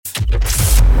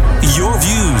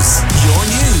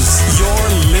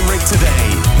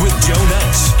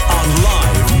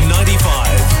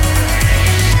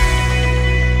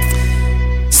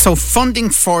So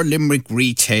funding for Limerick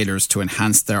retailers to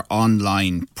enhance their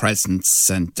online presence,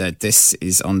 and this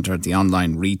is under the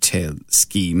online retail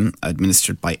scheme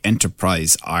administered by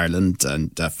Enterprise Ireland,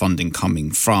 and funding coming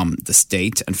from the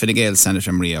state. And Fine Gael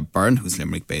Senator Maria Byrne, who's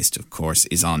Limerick based of course,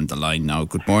 is on the line now.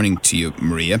 Good morning to you,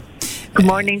 Maria. Good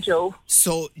morning, Joe.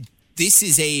 So this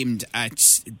is aimed at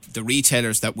the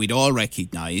retailers that we'd all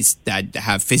recognise that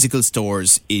have physical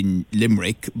stores in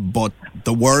Limerick, but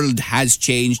the world has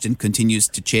changed and continues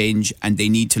to change, and they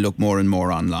need to look more and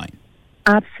more online.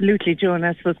 Absolutely, Joe. And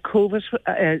I suppose COVID,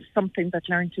 something that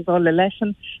learned us all a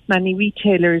lesson. Many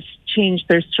retailers changed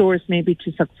their stores maybe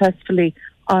to successfully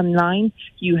online.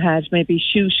 You had maybe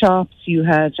shoe shops, you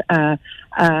had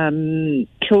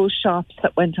clothes shops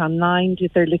that went online,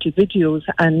 did their little videos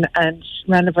and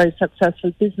ran a very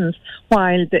successful business.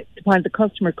 While the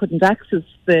customer couldn't access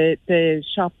the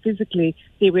shop physically,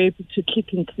 they were able to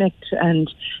click and connect,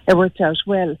 and it worked out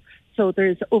well. So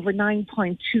there's over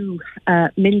 9.2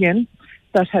 million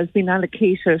that has been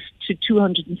allocated to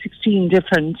 216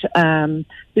 different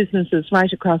businesses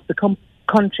right across the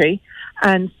country,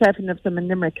 and 7 of them in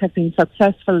Limerick have been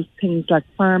successful. Things like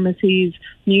pharmacies,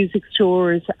 music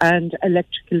stores and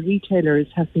electrical retailers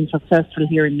have been successful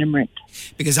here in Limerick.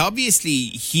 Because obviously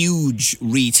huge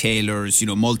retailers,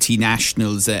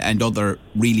 multinationals and other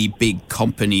really big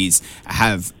companies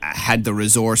have had the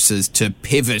resources to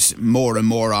pivot more and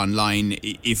more online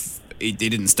if they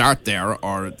didn't start there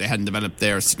or they hadn't developed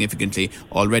there significantly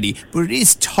already. But it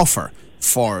is tougher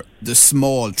for the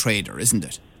small trader, isn't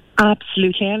it?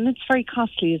 Absolutely, and it's very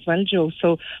costly as well, Joe.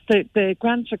 So the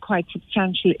grants are quite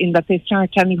substantial in that they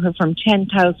start anywhere from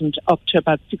 10,000 up to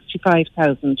about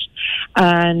 65,000,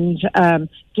 and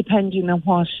depending on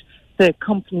what the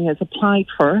company has applied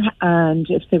for, and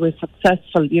if they were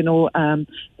successful,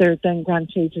 they're then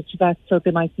granted to that. So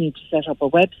they might need to set up a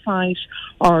website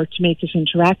or to make it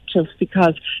interactive,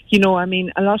 because a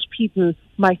lot of people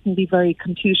mightn't be very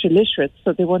computer literate,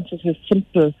 so they want it as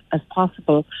simple as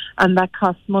possible, and that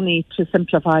costs money to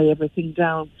simplify everything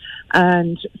down.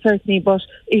 And certainly, but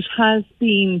it has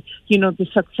been, the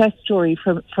success story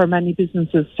for many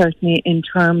businesses, certainly in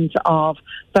terms of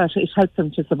that it helped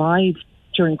them to survive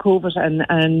during COVID,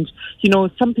 and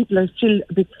some people are still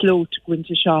a bit slow to go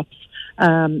into shops,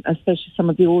 especially some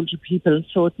of the older people,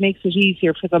 so it makes it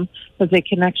easier for them because they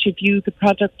can actually view the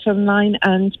product online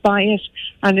and buy it,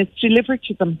 and it's delivered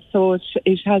to them, so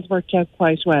it has worked out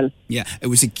quite well. Yeah, it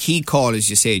was a key call, as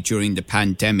you say, during the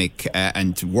pandemic,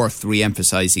 and worth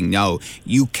re-emphasising now.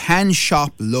 You can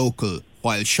shop local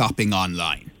while shopping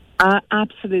online.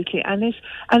 Absolutely, and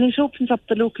it opens up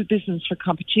the local business for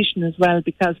competition as well,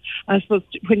 because I suppose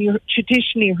when you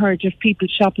traditionally heard of people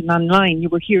shopping online, you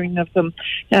were hearing of them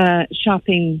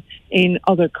shopping in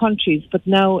other countries, but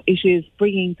now it is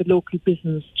bringing the local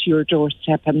business to your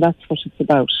doorstep, and that's what it's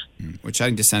about. We're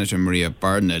chatting to Senator Maria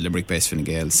Byrne, a Limerick-based Fine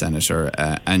Gael senator,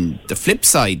 and the flip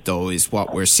side, though, is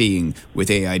what we're seeing with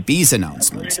AIB's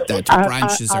announcement that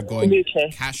branches are going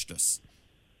cashless.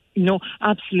 No,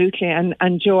 absolutely.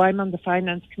 And Joe, I'm on the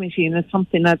Finance Committee, and it's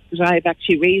something that I've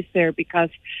actually raised there, because,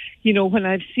 when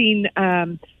I've seen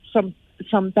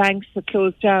some banks that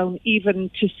closed down, even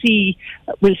to see,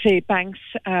 we'll say, banks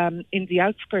in the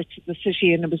outskirts of the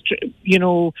city, and it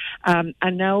was,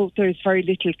 and now there's very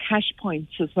little cash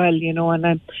points as well,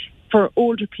 and for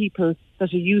older people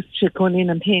that are used to going in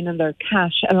and paying in their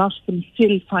cash, a lot of them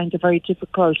still find it very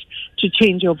difficult to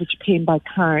change over to paying by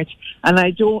card. And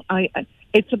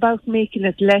it's about making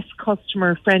it less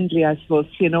customer friendly, I suppose,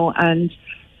 and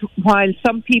while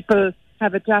some people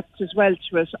have adapted well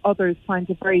to it, others find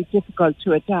it very difficult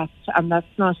to adapt, and that's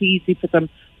not easy for them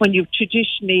when you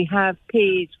traditionally have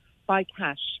paid by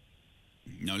cash.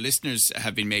 Now, listeners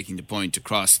have been making the point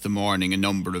across the morning, a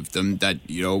number of them, that,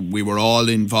 we were all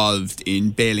involved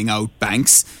in bailing out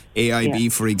banks.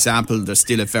 AIB, for example, there's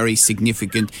still a very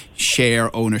significant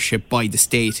share ownership by the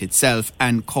state itself,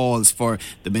 and calls for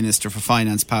the Minister for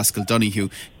Finance, Paschal Donoghue,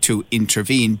 to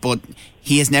intervene. But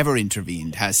he has never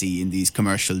intervened, has he, in these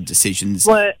commercial decisions?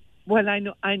 Well,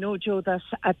 I know, Joe, that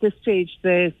at this stage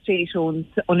the state owns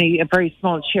only a very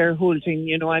small shareholding.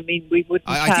 We wouldn't.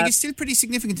 I think it's still pretty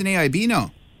significant in AIB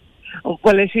now. Oh,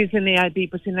 well, it is in AIB,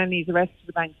 but in any of the rest of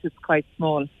the banks, it's quite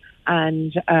small.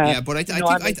 And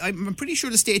I'm pretty sure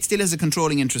the state still has a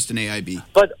controlling interest in AIB.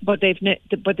 But they've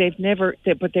never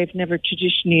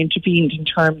traditionally intervened in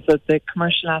terms of the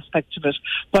commercial aspect of it.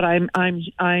 But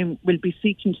I will be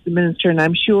speaking to the minister, and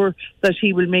I'm sure that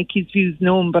he will make his views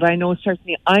known. But I know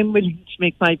certainly I'm willing to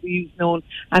make my views known,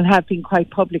 and have been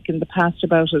quite public in the past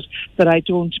about it, that I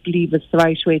don't believe it's the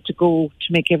right way to go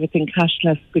to make everything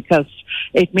cashless, because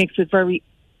it makes it very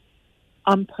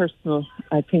unpersonal,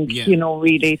 I think,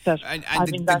 really.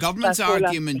 The government's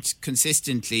argument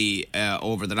consistently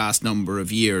over the last number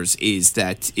of years is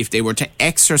that if they were to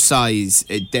exercise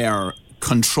their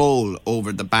control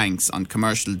over the banks on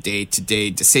commercial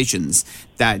day-to-day decisions,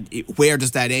 where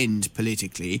does that end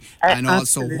politically? And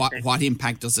also, what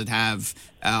impact does it have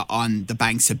on the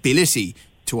bank's ability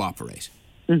to operate?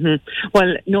 Mm-hmm.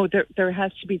 Well, no, there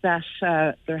has to be that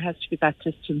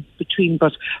distance between,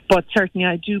 but certainly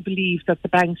I do believe that the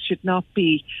banks should not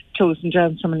be closing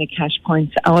down so many cash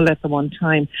points all at the one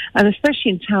time, and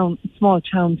especially in small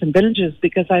towns and villages,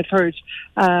 because I've heard,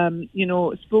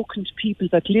 spoken to people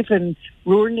that live in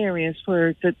rural areas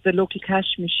where the local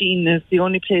cash machine is the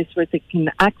only place where they can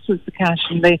access the cash,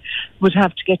 and they would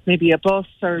have to get maybe a bus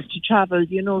or to travel,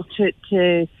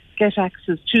 to get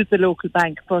access to the local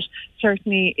bank. But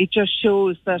certainly it just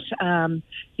shows that,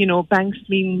 banks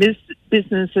mean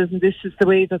businesses, and this is the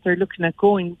way that they're looking at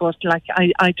going. But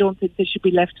I don't think they should be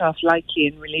left off lightly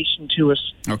in relation to it.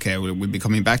 Okay, we'll be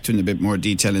coming back to it in a bit more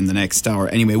detail in the next hour.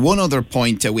 Anyway, one other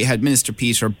point, we had Minister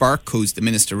Peter Burke, who's the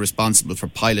minister responsible for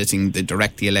piloting the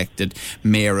directly elected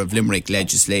Mayor of Limerick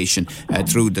legislation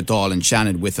through the Dáil and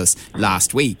Shannon with us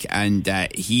last week. And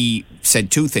he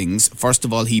said two things. First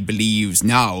of all, he believes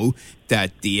now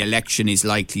that the election is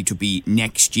likely to be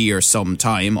next year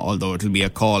sometime, although it'll be a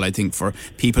call, I think, for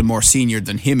people more senior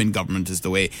than him in government, is the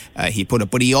way he put it.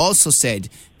 But he also said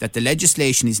that the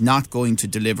legislation is not going to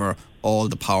deliver all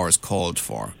the powers called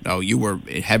for. Now, you were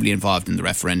heavily involved in the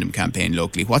referendum campaign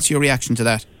locally. What's your reaction to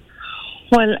that?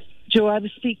 Well, Joe, I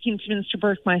was speaking to Minister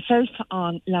Burke myself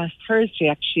on last Thursday,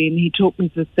 actually, and he told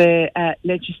me that the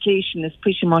legislation is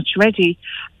pretty much ready,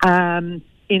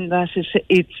 in that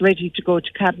it's ready to go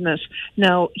to Cabinet.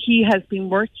 Now, he has been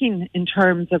working in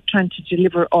terms of trying to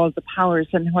deliver all the powers,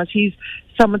 and what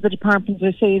some of the departments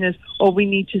are saying is, we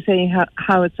need to say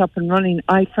how it's up and running.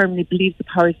 I firmly believe the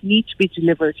powers need to be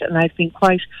delivered, and I've been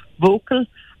quite vocal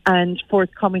and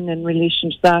forthcoming in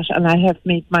relation to that, and I have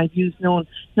made my views known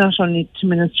not only to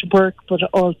Minister Burke but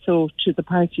also to the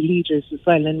party leaders as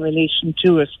well in relation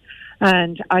to it.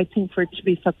 And I think for it to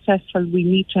be successful, we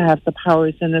need to have the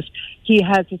powers in it. He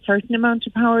has a certain amount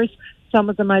of powers. Some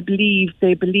of them,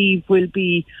 they believe will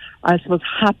be,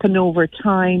 happen over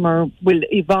time or will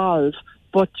evolve.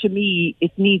 But to me,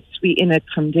 it needs to be in it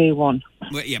from day one.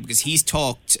 Well, yeah, because he's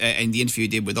talked in the interview he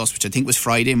did with us, which I think was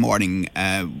Friday morning,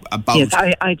 about... Yes,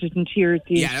 I didn't hear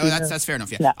the interview. Yeah, no, that's fair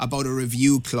enough, yeah. About a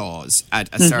review clause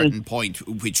at a certain point,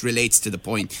 which relates to the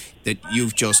point that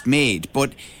you've just made.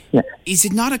 But is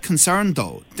it not a concern,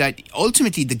 though, that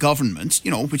ultimately the government,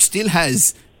 which still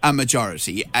has a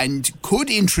majority and could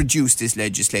introduce this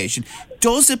legislation,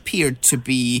 does appear to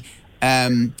be...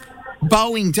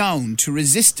 bowing down to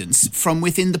resistance from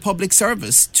within the public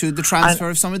service to the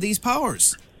transfer of some of these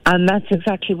powers? And that's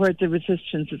exactly where the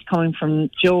resistance is coming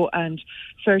from, Joe. And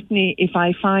certainly if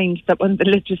I find that when the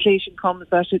legislation comes,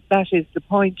 that is the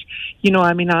point.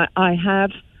 I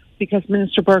have, because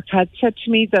Minister Burke had said to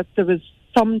me that there was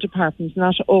some departments,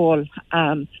 not all,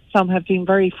 some have been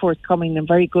very forthcoming and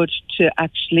very good to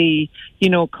actually,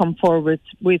 come forward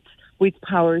with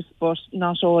powers, but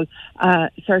not all.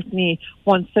 Certainly,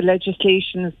 once the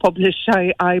legislation is published,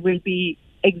 I will be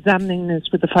examining this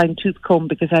with a fine-tooth comb,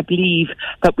 because I believe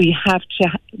that we have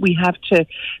to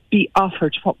be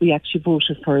offered what we actually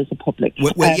voted for as a public.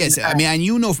 Well, yes,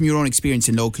 and from your own experience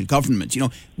in local government,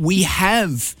 we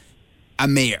have a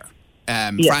mayor.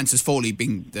 Francis Foley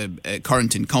being the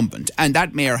current incumbent, and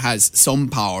that mayor has some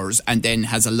powers and then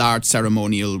has a large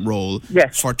ceremonial role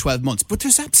for 12 months. But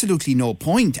there's absolutely no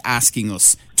point asking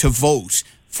us to vote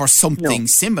for something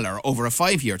similar over a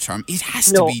 5-year term. It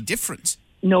has to be different.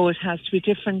 No, it has to be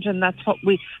different, and that's what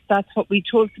we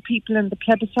told the people in the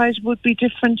plebiscite would be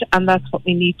different, and that's what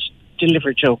we need to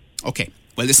deliver, Joe. Okay.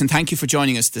 Well, listen, thank you for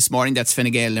joining us this morning. That's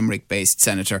Fine Gael Limerick-based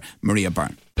Senator Maria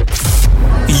Byrne.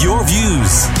 Your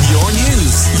views, your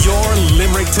news, your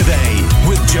Limerick Today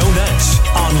with Joe Nash